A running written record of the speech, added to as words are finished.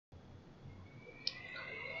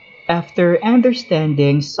After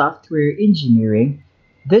understanding software engineering,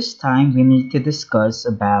 this time we need to discuss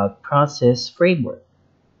about process framework.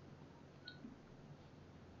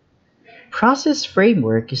 Process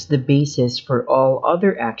framework is the basis for all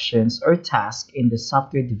other actions or tasks in the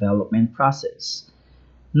software development process.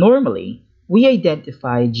 Normally, we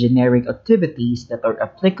identify generic activities that are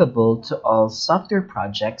applicable to all software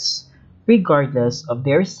projects regardless of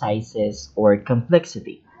their sizes or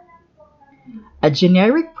complexity. A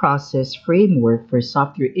generic process framework for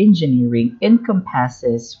software engineering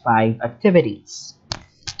encompasses five activities: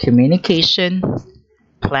 communication,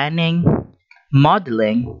 planning,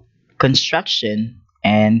 modeling, construction,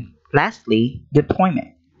 and lastly,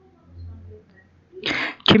 deployment.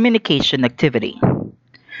 Communication activity.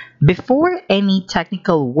 Before any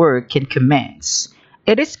technical work can commence,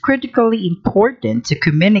 it is critically important to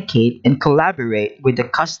communicate and collaborate with the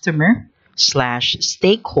customer slash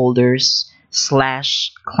stakeholders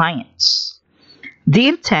slash clients. The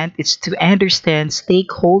intent is to understand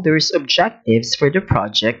stakeholders' objectives for the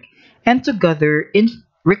project and to gather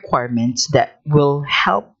requirements that will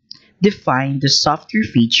help define the software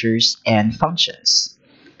features and functions.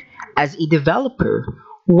 As a developer,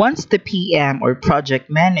 once the PM or project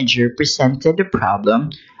manager presented the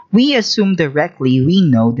problem, we assume directly we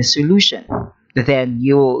know the solution. Then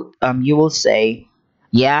you will say,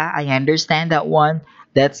 "Yeah, I understand that one.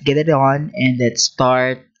 Let's get it on and let's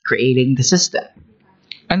start creating the system."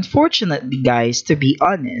 Unfortunately, guys, to be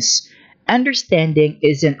honest, understanding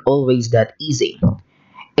isn't always that easy.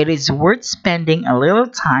 It is worth spending a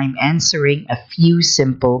little time answering a few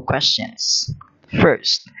simple questions.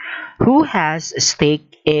 First, who has a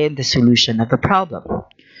stake in the solution of the problem?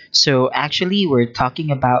 So, actually, we're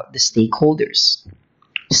talking about the stakeholders.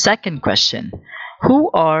 Second question,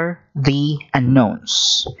 who are the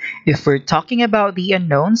unknowns? If we're talking about the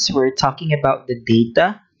unknowns, we're talking about the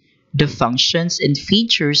data, the functions, and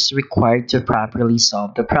features required to properly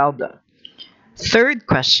solve the problem. Third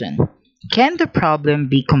question, can the problem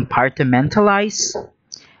be compartmentalized?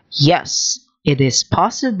 Yes, it is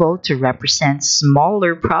possible to represent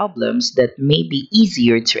smaller problems that may be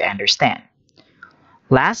easier to understand.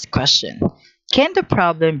 Last question, can the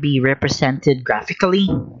problem be represented graphically?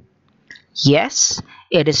 Yes,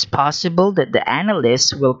 it is possible that the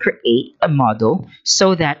analyst will create a model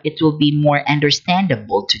so that it will be more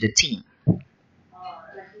understandable to the team.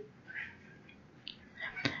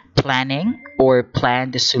 Planning or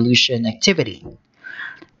plan the solution activity.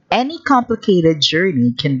 Any complicated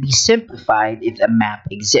journey can be simplified if a map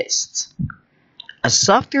exists. A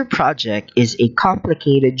software project is a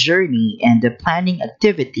complicated journey, and the planning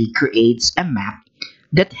activity creates a map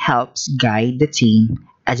that helps guide the team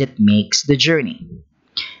as it makes the journey.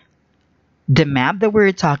 The map that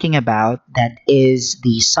we're talking about, that is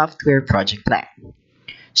the software project plan.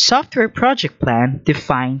 Software project plan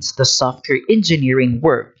defines the software engineering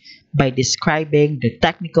work by describing the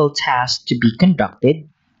technical tasks to be conducted,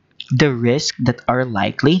 the risks that are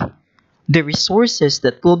likely, the resources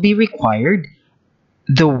that will be required,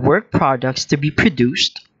 the work products to be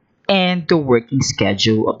produced, and the working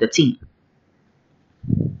schedule of the team.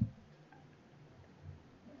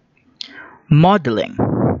 Modeling.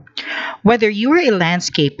 Whether you are a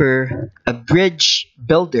landscaper, a bridge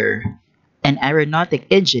builder, an aeronautic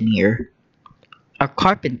engineer, a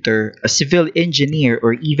carpenter, a civil engineer,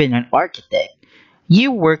 or even an architect,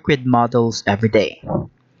 you work with models every day.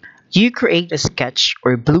 You create a sketch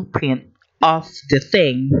or blueprint of the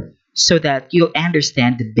thing so that you'll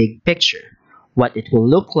understand the big picture, what it will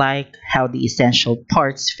look like, how the essential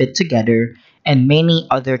parts fit together, and many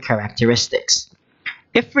other characteristics.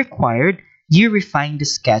 If required, you refine the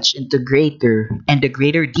sketch into greater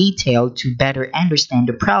detail to better understand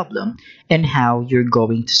the problem and how you're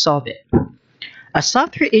going to solve it. A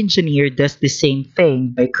software engineer does the same thing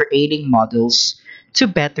by creating models to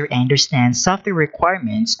better understand software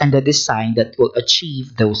requirements and the design that will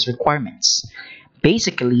achieve those requirements.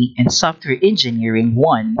 Basically, in software engineering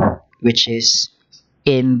 1, which is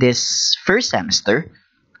in this first semester,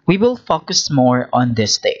 we will focus more on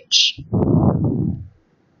this stage.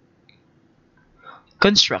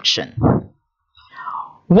 Construction.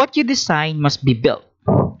 What you design must be built.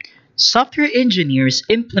 Software engineers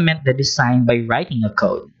implement the design by writing a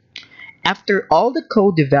code. After all the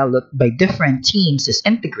code developed by different teams is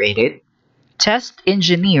integrated, test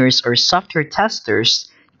engineers or software testers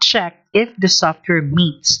check if the software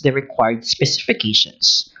meets the required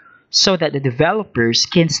specifications so that the developers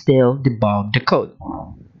can still debug the code.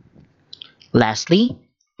 Lastly,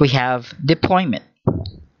 we have deployment.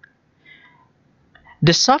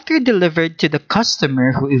 The software delivered to the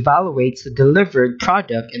customer who evaluates the delivered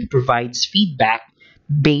product and provides feedback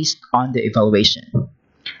based on the evaluation.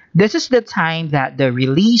 This is the time that the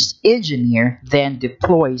release engineer then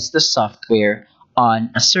deploys the software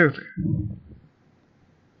on a server.